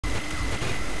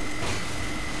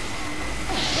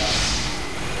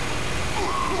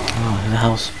the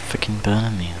hell's freaking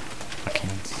burning me? Fucking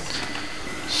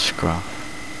scroll.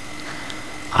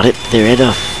 I'll rip the red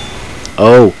off.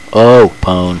 Oh,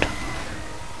 pwned.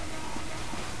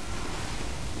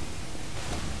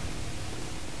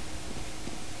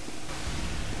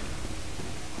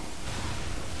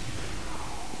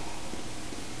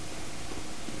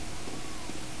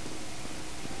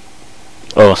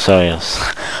 Oh, sorry, I was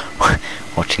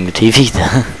watching the TV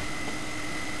there.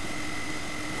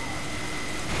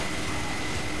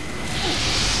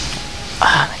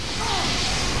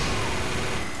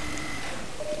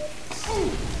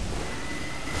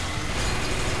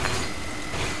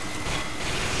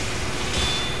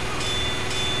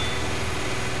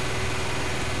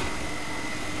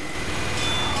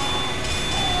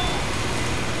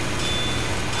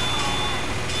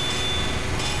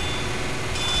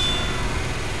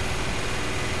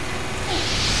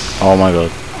 Oh my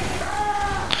god.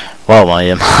 Wow,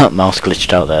 my mouse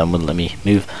glitched out there and wouldn't let me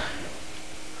move.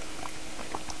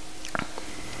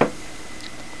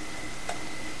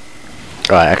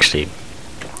 Right, actually,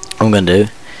 what I'm gonna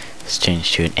do is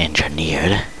change to an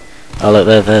engineered. Oh look,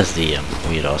 there's the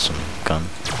weird awesome gun.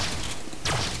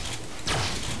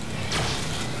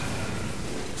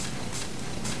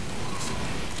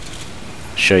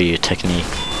 Show you a technique.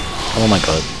 Oh my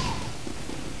god.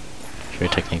 Show you a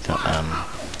technique that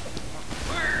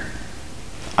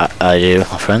I do,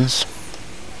 my friends.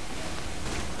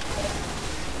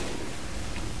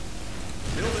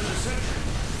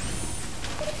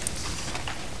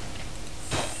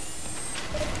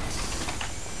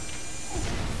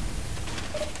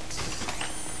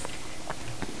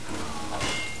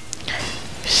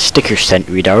 Stick your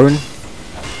sentry down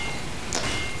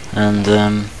and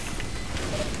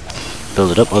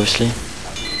build it up, obviously.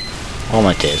 Oh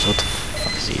my days, what the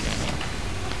fuck is he doing?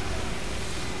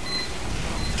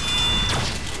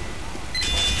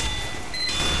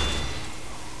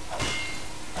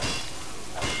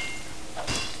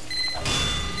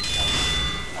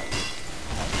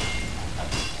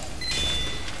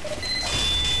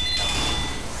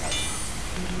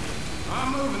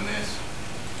 I'm moving this.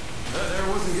 That there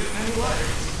wasn't getting any lighter.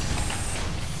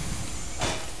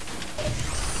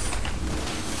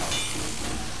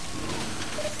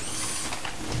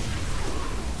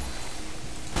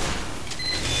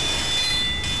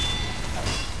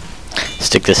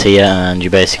 Stick this here and you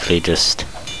basically just...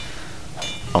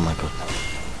 Oh my god.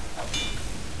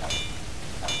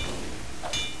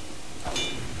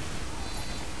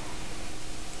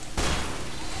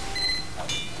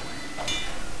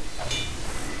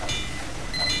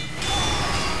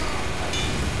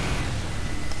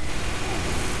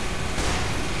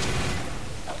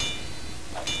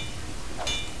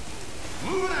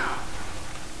 Moving out.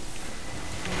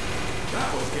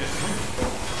 That was getting me.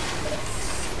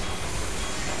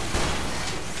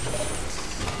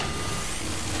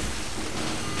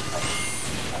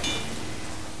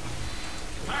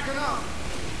 Backing up.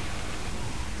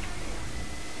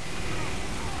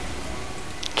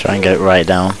 Try and get right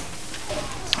down,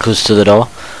 close to the door,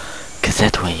 cause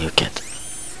that way you get...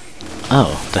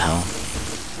 Oh, what the hell?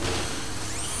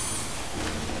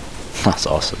 That's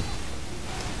awesome.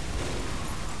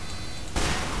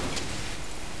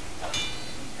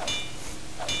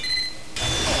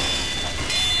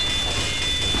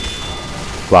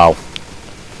 Wow.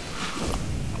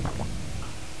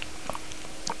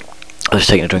 I was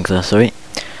taking a drink there, sorry.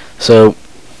 So,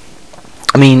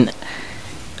 I mean,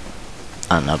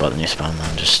 I don't know about the new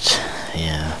Spider-Man, just,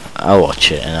 yeah, I'll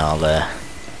watch it and I'll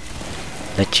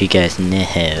let you guys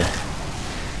know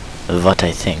what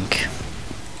I think.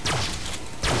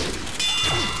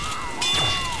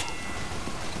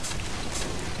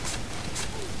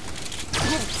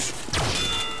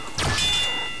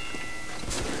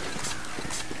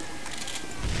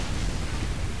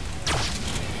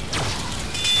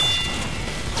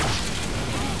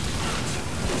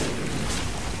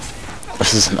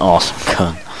 This is an awesome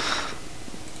gun.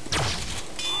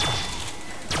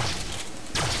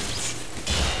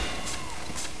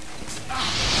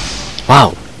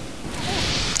 Wow!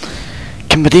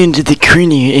 Come into the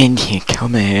creamy India,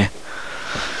 come here.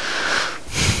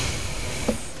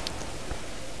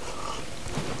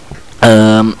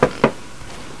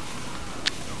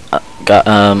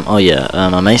 Oh yeah,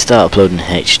 I may start uploading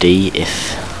HD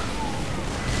if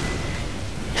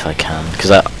I can,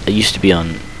 because I used to be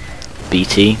on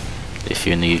BT. If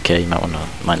you're in the UK, you might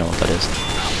know what that is.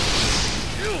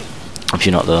 If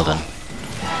you're not though, then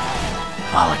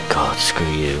oh my god, screw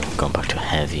you. I'm going back to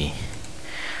heavy.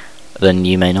 Then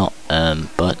you may not.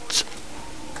 But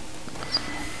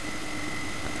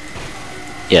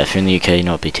yeah, if you're in the UK, you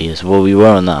know what BT is. Well, we were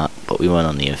on that, but we weren't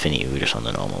on the Infinity, we were just on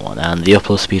the normal one, and the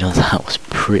upload speed on that was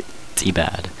pretty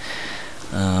bad.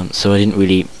 So I didn't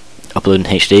really upload in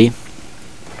HD.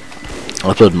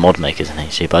 I upload mod makers in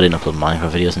HD, but I didn't upload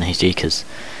Minecraft videos in HD because,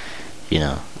 you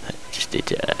know,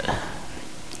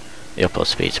 the upload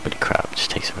speed's pretty crap. It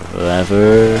just takes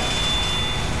forever.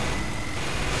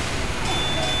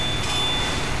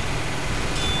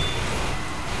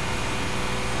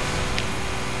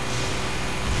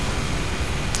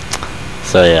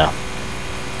 So yeah,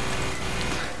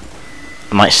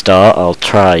 I might start. I'll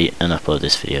try and upload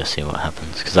this video, see what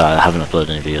happens, because I haven't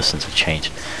uploaded any videos since I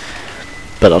changed.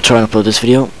 But I'll try and upload this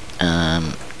video,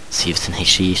 see if it's in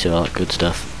HD, so all that good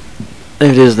stuff.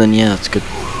 If it is, then yeah, that's good.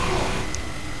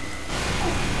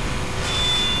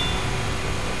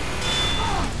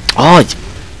 Oh, it's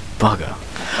bugger.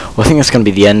 Well, I think that's going to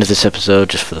be the end of this episode,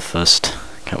 just for the first...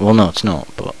 Well, no, it's not,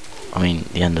 but, I mean,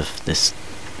 the end of this...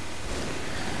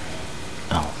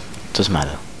 Oh, doesn't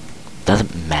matter.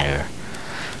 Doesn't matter.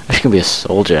 I'm just going to be a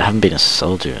soldier. I haven't been a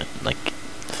soldier, like,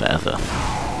 forever.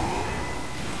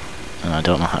 And I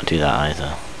don't know how to do that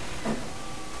either.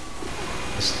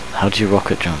 How do you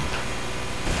rocket jump?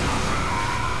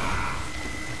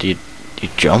 Do you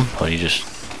jump, or do you just...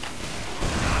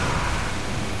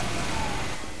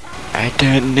 I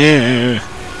don't know.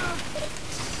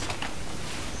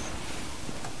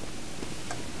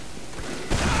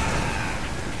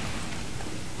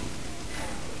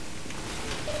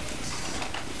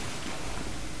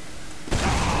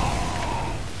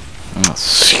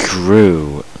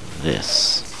 Screw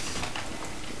this.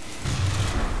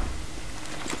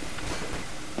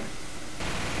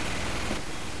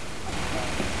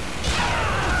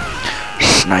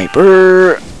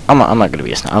 Sniper. I'm not gonna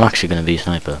be a sniper. I'm actually gonna be a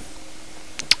sniper.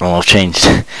 Well, I've changed.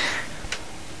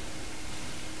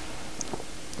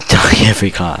 Die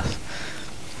every class.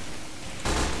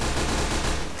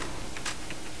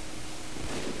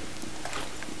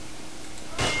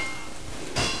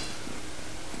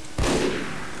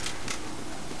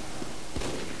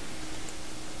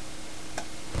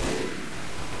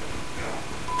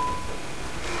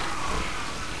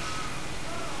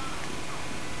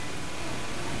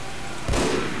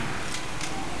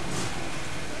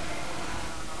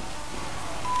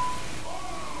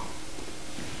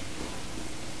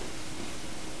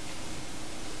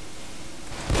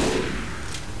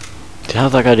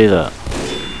 How'd that guy do that?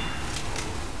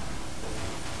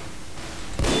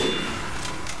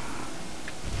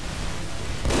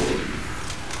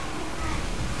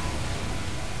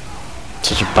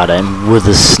 Such a bad aim with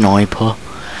a sniper.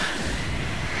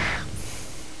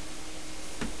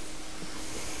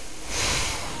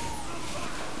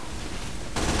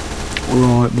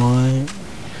 Right, mate.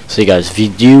 So, guys, if you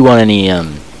do want any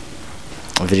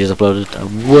videos uploaded,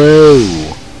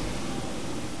 whoa.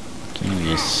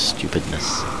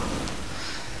 Stupidness.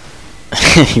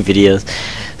 Any videos,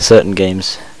 certain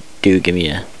games, do give me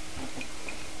a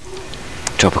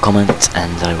drop a comment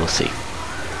and I will see.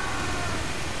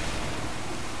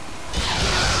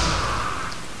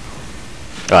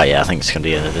 Right, yeah, I think it's gonna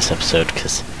be the end of this episode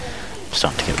because I'm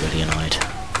starting to get really annoyed.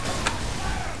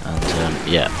 And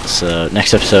yeah, so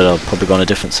next episode I'll probably go on a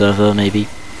different server maybe.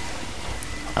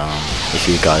 If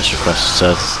you guys request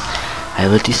servers, I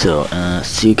will do so.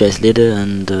 See you guys later,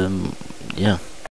 and yeah.